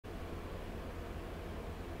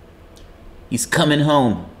He's coming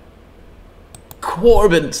home.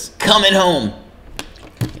 Corbyn's coming home.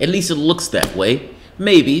 At least it looks that way.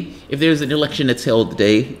 Maybe if there's an election that's held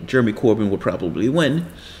today, Jeremy Corbyn will probably win.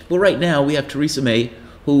 But right now we have Theresa May,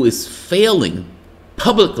 who is failing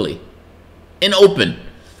publicly and open.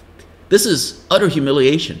 This is utter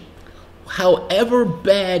humiliation. However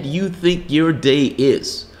bad you think your day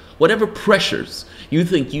is, whatever pressures you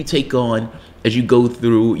think you take on as you go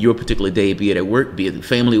through your particular day, be it at work, be it at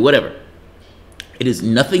family, whatever, it is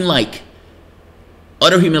nothing like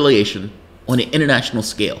utter humiliation on an international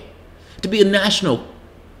scale. To be a national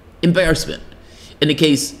embarrassment in the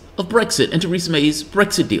case of Brexit and Theresa May's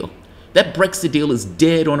Brexit deal. That Brexit deal is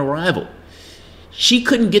dead on arrival. She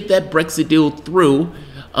couldn't get that Brexit deal through,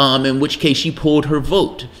 in which case she pulled her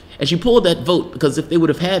vote. And she pulled that vote because if they would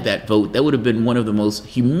have had that vote, that would have been one of the most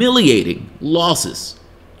humiliating losses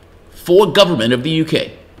for government of the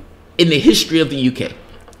UK in the history of the UK.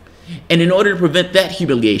 And in order to prevent that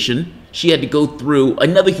humiliation, she had to go through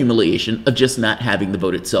another humiliation of just not having the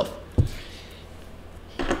vote itself.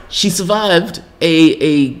 She survived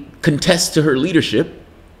a contest to her leadership,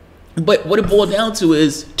 but what it boiled down to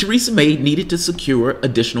is Theresa May needed to secure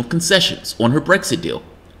additional concessions on her Brexit deal.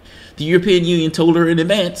 The European Union told her in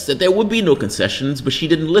advance that there would be no concessions, but she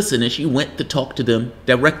didn't listen and she went to talk to them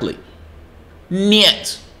directly.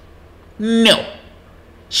 Niet. No.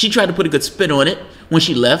 She tried to put a good spin on it when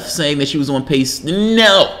she left, saying that she was on pace.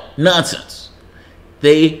 No. Nonsense.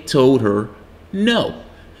 They told her no.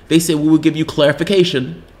 They said, we will give you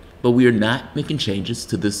clarification, but we are not making changes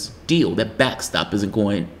to this deal. That backstop isn't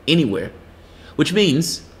going anywhere, which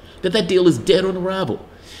means that that deal is dead on arrival.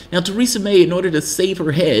 Now, Theresa May, in order to save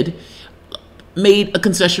her head, made a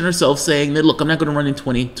concession herself, saying that, look, I'm not going to run in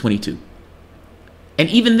 2022. And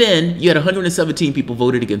even then, you had 117 people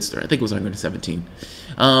voted against her. I think it was 117.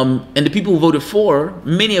 And the people who voted for,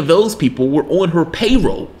 many of those people were on her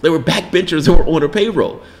payroll. They were backbenchers who were on her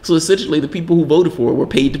payroll. So essentially, the people who voted for her were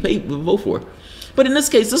paid to vote for her. But in this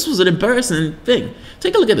case, this was an embarrassing thing.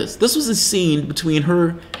 Take a look at this. This was a scene between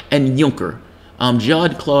her and Juncker.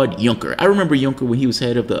 Jean-Claude Juncker. I remember Juncker when he was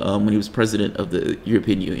head of the, when he was president of the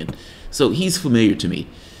European Union. So he's familiar to me.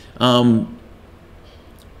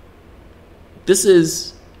 This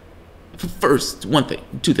is, first, one thing,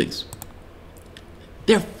 two things.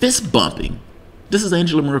 They're fist bumping. This is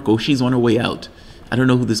Angela Merkel. She's on her way out. I don't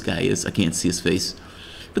know who this guy is. I can't see his face.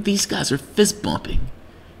 But these guys are fist bumping.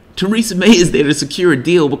 Theresa May is there to secure a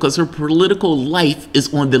deal because her political life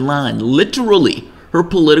is on the line. Literally, her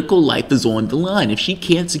political life is on the line. If she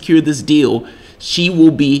can't secure this deal, she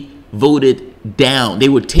will be voted down. They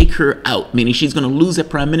would take her out, meaning she's going to lose that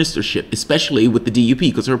prime ministership, especially with the DUP,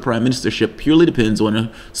 because her prime ministership purely depends on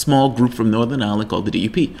a small group from Northern Ireland called the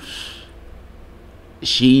DUP.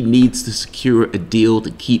 She needs to secure a deal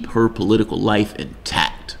to keep her political life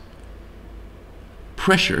intact.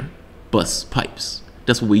 Pressure busts pipes.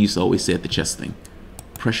 That's what we used to always say at the chess thing.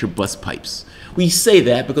 Pressure busts pipes. We say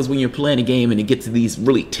that because when you're playing a game and it gets to these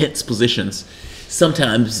really tense positions,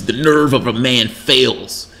 sometimes the nerve of a man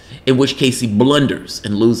fails, in which case he blunders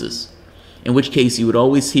and loses. In which case you would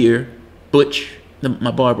always hear Butch,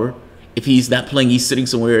 my barber, if he's not playing, he's sitting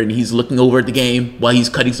somewhere and he's looking over at the game while he's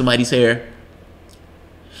cutting somebody's hair.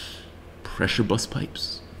 Pressure bust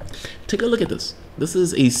pipes. Take a look at this. This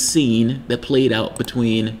is a scene that played out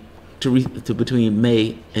between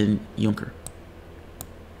May and Juncker.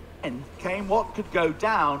 Came what could go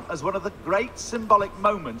down as one of the great symbolic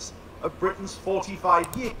moments of Britain's 45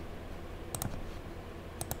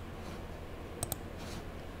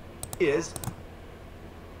 years.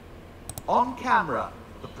 On camera,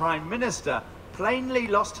 the Prime Minister plainly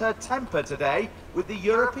lost her temper today with the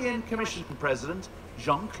European Commission President,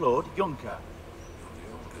 Jean-Claude Juncker.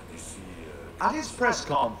 At his press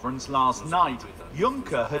conference last night,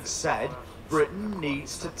 Juncker had said Britain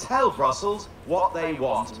needs to tell Brussels what they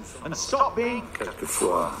want and stop being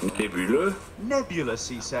nebulous,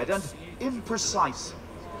 he said, and imprecise.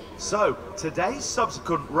 So, today's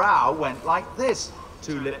subsequent row went like this,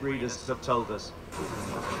 two lip readers have told us.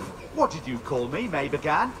 What did you call me? May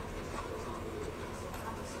began.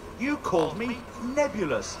 You called me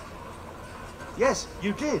nebulous. Yes,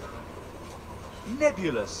 you did.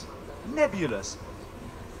 Nebulous. Nebulous.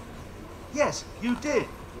 Yes, you did.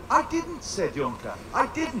 I didn't, said Juncker. I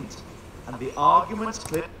didn't. And the argument's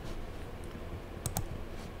clear.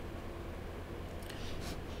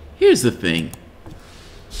 Here's the thing.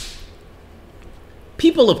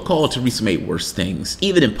 People have called Theresa May worse things,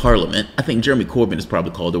 even in Parliament. I think Jeremy Corbyn has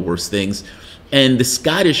probably called her worse things. And the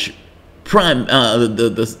Scottish prime,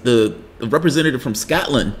 the representative from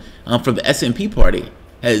Scotland, from the SNP party,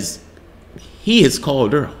 he has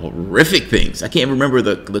called her horrific things. I can't remember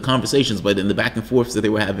the conversations, but in the back and forths that they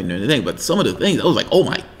were having and everything. But some of the things, I was like, oh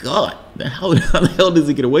my God, how the hell does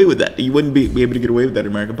he get away with that? You wouldn't be able to get away with that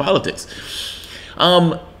in American politics.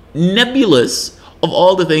 Nebulous of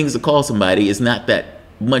all the things to call somebody is not that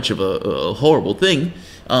much of a horrible thing,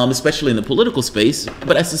 especially in the political space.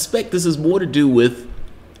 But I suspect this is more to do with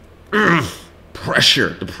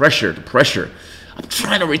pressure. I'm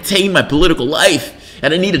trying to retain my political life.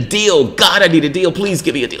 And I need a deal. God, I need a deal. Please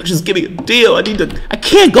give me a deal. Just give me a deal. I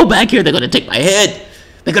can't go back here. They're going to take my head.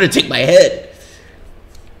 They're going to take my head.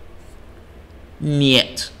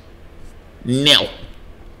 Niet. No.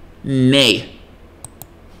 Nay.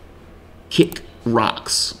 Kick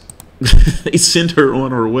rocks. They sent her on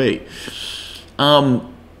her way.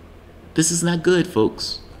 This is not good,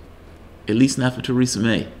 folks. At least not for Theresa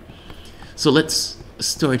May. So let's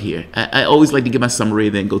start here. I always like to give my summary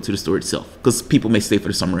and then go to the story itself, because people may stay for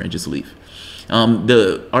the summary and just leave.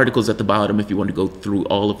 The articles at the bottom, if you want to go through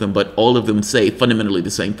all of them, but all of them say fundamentally the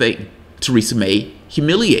same thing. Theresa May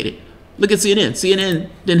humiliated. Look at CNN. CNN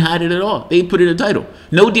didn't hide it at all. They put it in the title.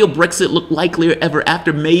 No deal Brexit looked likelier ever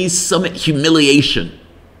after May's summit humiliation.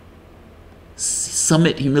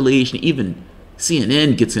 Summit humiliation. Even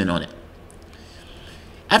CNN gets in on it.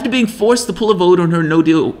 After being forced to pull a vote on her no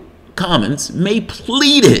deal comments, May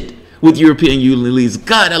pleaded with European Union leaders.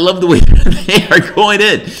 God, I love the way they are going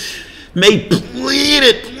in. May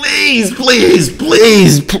pleaded, please,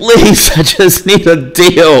 I just need a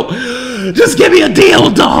deal. Just give me a deal,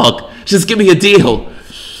 dog. Just give me a deal.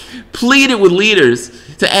 Pleaded with leaders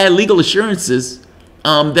to add legal assurances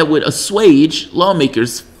that would assuage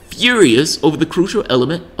lawmakers furious over the crucial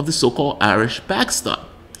element of the so-called Irish backstop.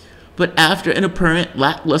 But after an apparent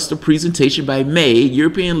lackluster presentation by May,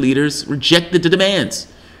 European leaders rejected the demands,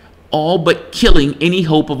 all but killing any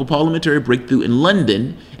hope of a parliamentary breakthrough in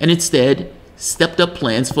London, and instead stepped up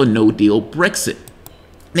plans for a no-deal Brexit.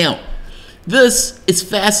 Now, this is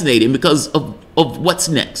fascinating because of what's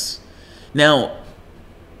next. Now,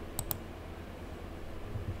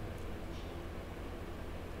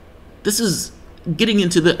 this is getting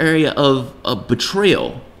into the area of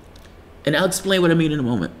betrayal. And I'll explain what I mean in a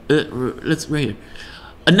moment. Let's right here.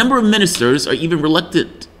 A number of ministers are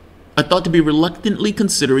thought to be reluctantly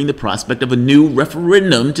considering the prospect of a new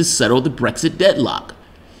referendum to settle the Brexit deadlock.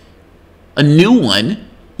 A new one?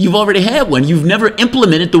 You've already had one. You've never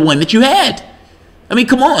implemented the one that you had. I mean,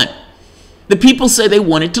 come on. The people say they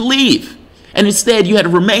wanted to leave. And instead, you had a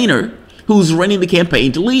Remainer who's running the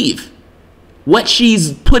campaign to leave. What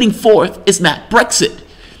she's putting forth is not Brexit.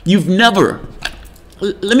 You've never...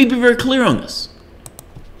 Let me be very clear on this.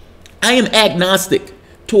 I am agnostic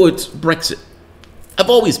towards Brexit. I've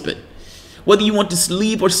always been. Whether you want to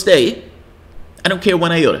leave or stay, I don't care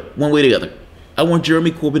one iota, one way or the other. I want Jeremy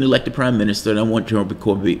Corbyn elected Prime Minister, and I want Jeremy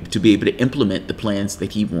Corbyn to be able to implement the plans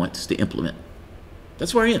that he wants to implement.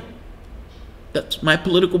 That's where I am. That's my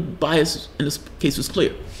political bias in this case was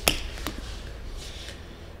clear.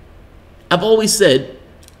 I've always said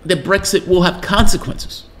that Brexit will have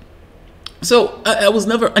consequences. So I was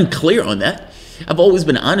never unclear on that. I've always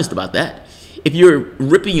been honest about that. If you're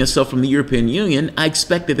ripping yourself from the European Union, I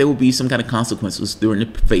expect that there will be some kind of consequences during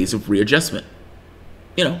the phase of readjustment.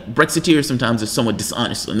 You know, Brexiteers sometimes are somewhat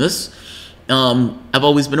dishonest on this. I've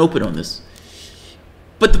always been open on this.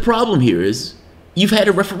 But the problem here is you've had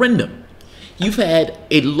a referendum. You've had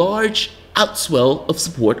a large outswell of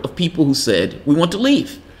support of people who said, we want to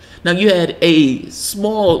leave. Now, you had a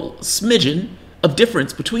small smidgen of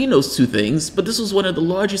difference between those two things, but this was one of the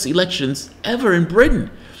largest elections ever in Britain.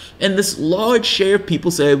 And this large share of people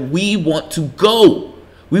said, we want to go.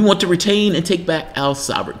 We want to retain and take back our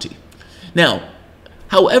sovereignty. Now,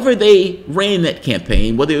 however they ran that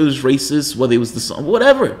campaign, whether it was racist, whether it was the song,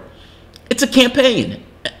 whatever, it's a campaign,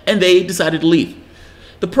 and they decided to leave.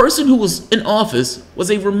 The person who was in office was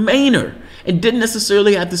a Remainer and didn't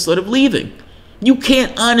necessarily have this sort of leaving. You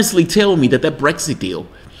can't honestly tell me that that Brexit deal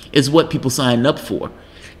is what people signed up for.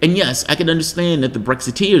 And yes, I can understand that the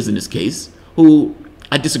Brexiteers in this case, who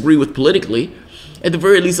I disagree with politically, at the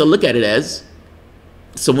very least I look at it as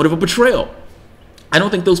somewhat of a betrayal. I don't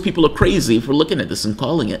think those people are crazy for looking at this and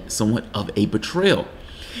calling it somewhat of a betrayal.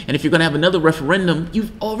 And if you're going to have another referendum,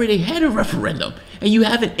 you've already had a referendum, and you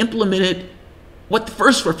haven't implemented what the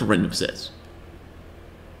first referendum says.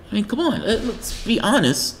 I mean, come on, let's be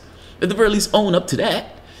honest. At the very least, own up to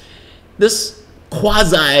that. This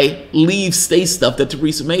quasi-leave stay stuff that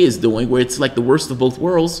Theresa May is doing, where it's like the worst of both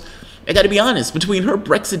worlds, I got to be honest, between her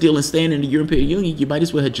Brexit deal and staying in the European Union, you might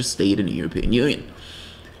as well have just stayed in the European Union.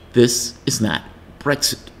 This is not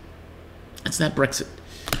Brexit. It's not Brexit.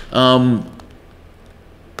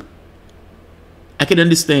 I can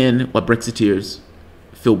understand why Brexiteers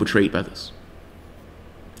feel betrayed by this.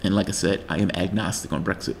 And like I said, I am agnostic on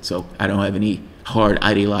Brexit, so I don't have any hard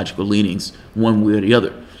ideological leanings one way or the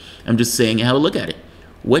other. I'm just saying how to look at it.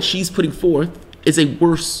 What she's putting forth is a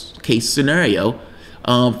worst case scenario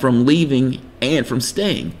from leaving and from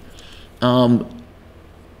staying. Yeah,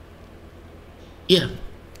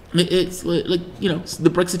 it's like, you know,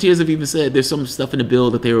 the Brexiteers have even said there's some stuff in the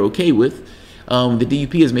bill that they're okay with. The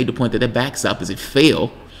DUP has made the point that that backstop is a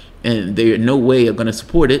fail, and they in no way are going to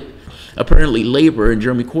support it. Apparently, Labour and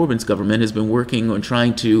Jeremy Corbyn's government has been working on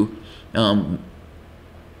trying to,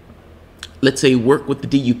 let's say, work with the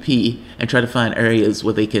DUP and try to find areas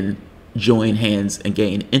where they can join hands and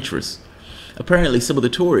gain interest. Apparently, some of the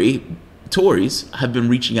Tories have been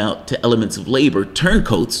reaching out to elements of Labour,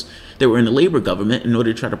 turncoats that were in the Labour government, in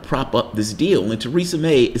order to try to prop up this deal. And Theresa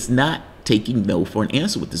May is not taking no for an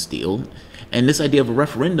answer with this deal. And this idea of a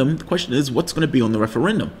referendum, the question is, what's going to be on the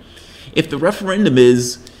referendum? If the referendum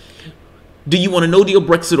is, do you want a no-deal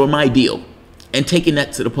Brexit or my deal? And taking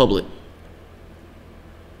that to the public.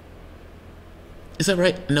 Is that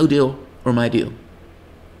right? No deal or my deal?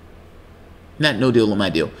 Not no deal or my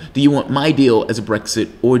deal. Do you want my deal as a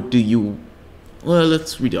Brexit, or do you... Well,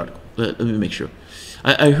 let's read the article. Let me make sure.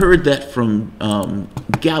 I heard that from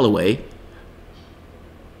Galloway,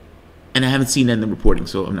 and I haven't seen that in the reporting,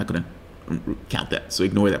 so I'm not going to count that. So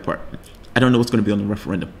ignore that part. I don't know what's going to be on the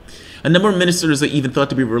referendum. A number of ministers are even thought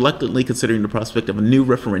to be reluctantly considering the prospect of a new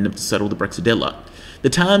referendum to settle the Brexit deadlock. The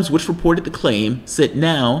Times, which reported the claim, said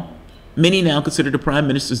many now consider the Prime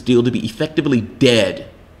Minister's deal to be effectively dead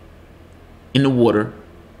in the water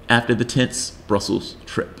after the tense Brussels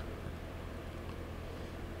trip.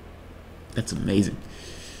 That's amazing.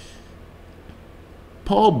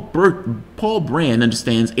 Paul Brand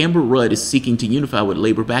understands Amber Rudd is seeking to unify with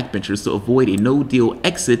Labour backbenchers to avoid a no-deal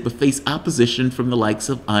exit, but face opposition from the likes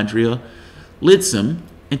of Andrea Leadsom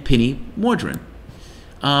and Penny Mordaunt.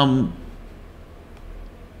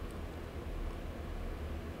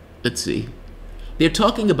 Let's see. They're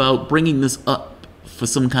talking about bringing this up for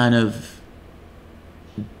some kind of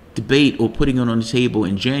debate or putting it on the table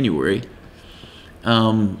in January.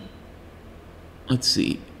 Let's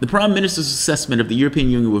see. The Prime Minister's assessment of the European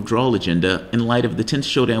Union withdrawal agenda in light of the tense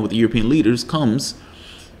showdown with the European leaders comes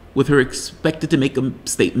with her expected to make a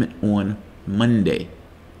statement on Monday.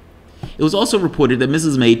 It was also reported that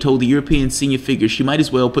Mrs. May told the European senior figures she might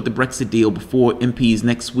as well put the Brexit deal before MPs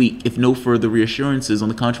next week if no further reassurances on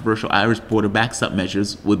the controversial Irish border backstop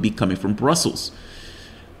measures would be coming from Brussels.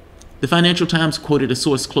 The Financial Times quoted a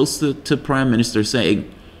source close to Prime Minister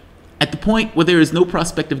saying, "At the point where there is no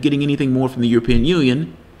prospect of getting anything more from the European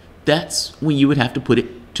Union, that's when you would have to put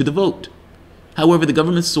it to the vote." However, the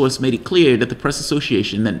government source made it clear that the Press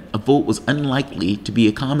Association that a vote was unlikely to be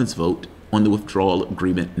a Commons vote on the withdrawal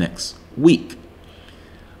agreement next week.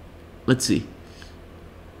 Let's see.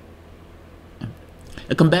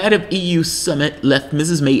 A combative EU summit left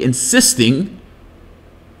Mrs. May insisting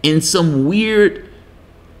in some weird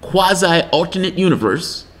quasi-alternate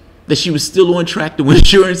universe that she was still on track to win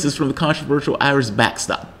assurances from the controversial Irish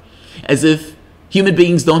backstop, as if human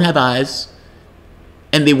beings don't have eyes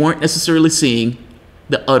and they weren't necessarily seeing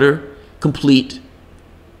the utter, complete,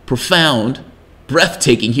 profound,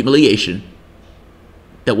 breathtaking humiliation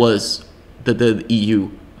that was the EU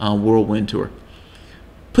whirlwind tour.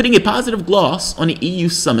 Putting a positive gloss on the EU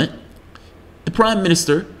summit, the Prime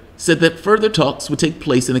Minister said that further talks would take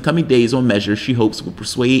place in the coming days on measures she hopes will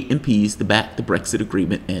persuade MPs to back the Brexit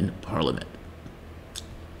agreement in Parliament.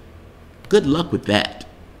 Good luck with that.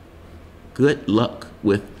 Good luck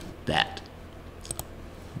with that.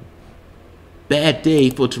 Bad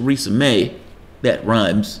day for Theresa May. That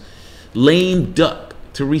rhymes. Lame duck.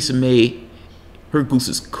 Theresa May, her goose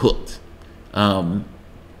is cooked.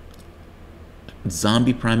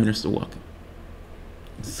 Zombie Prime Minister walking.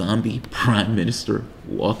 Zombie Prime Minister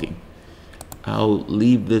walking. I'll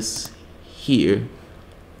leave this here.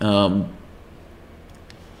 If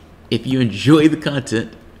you enjoy the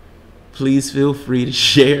content, please feel free to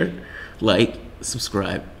share, like,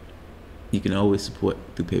 subscribe. You can always support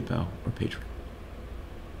through PayPal or Patreon.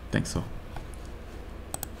 Thanks all.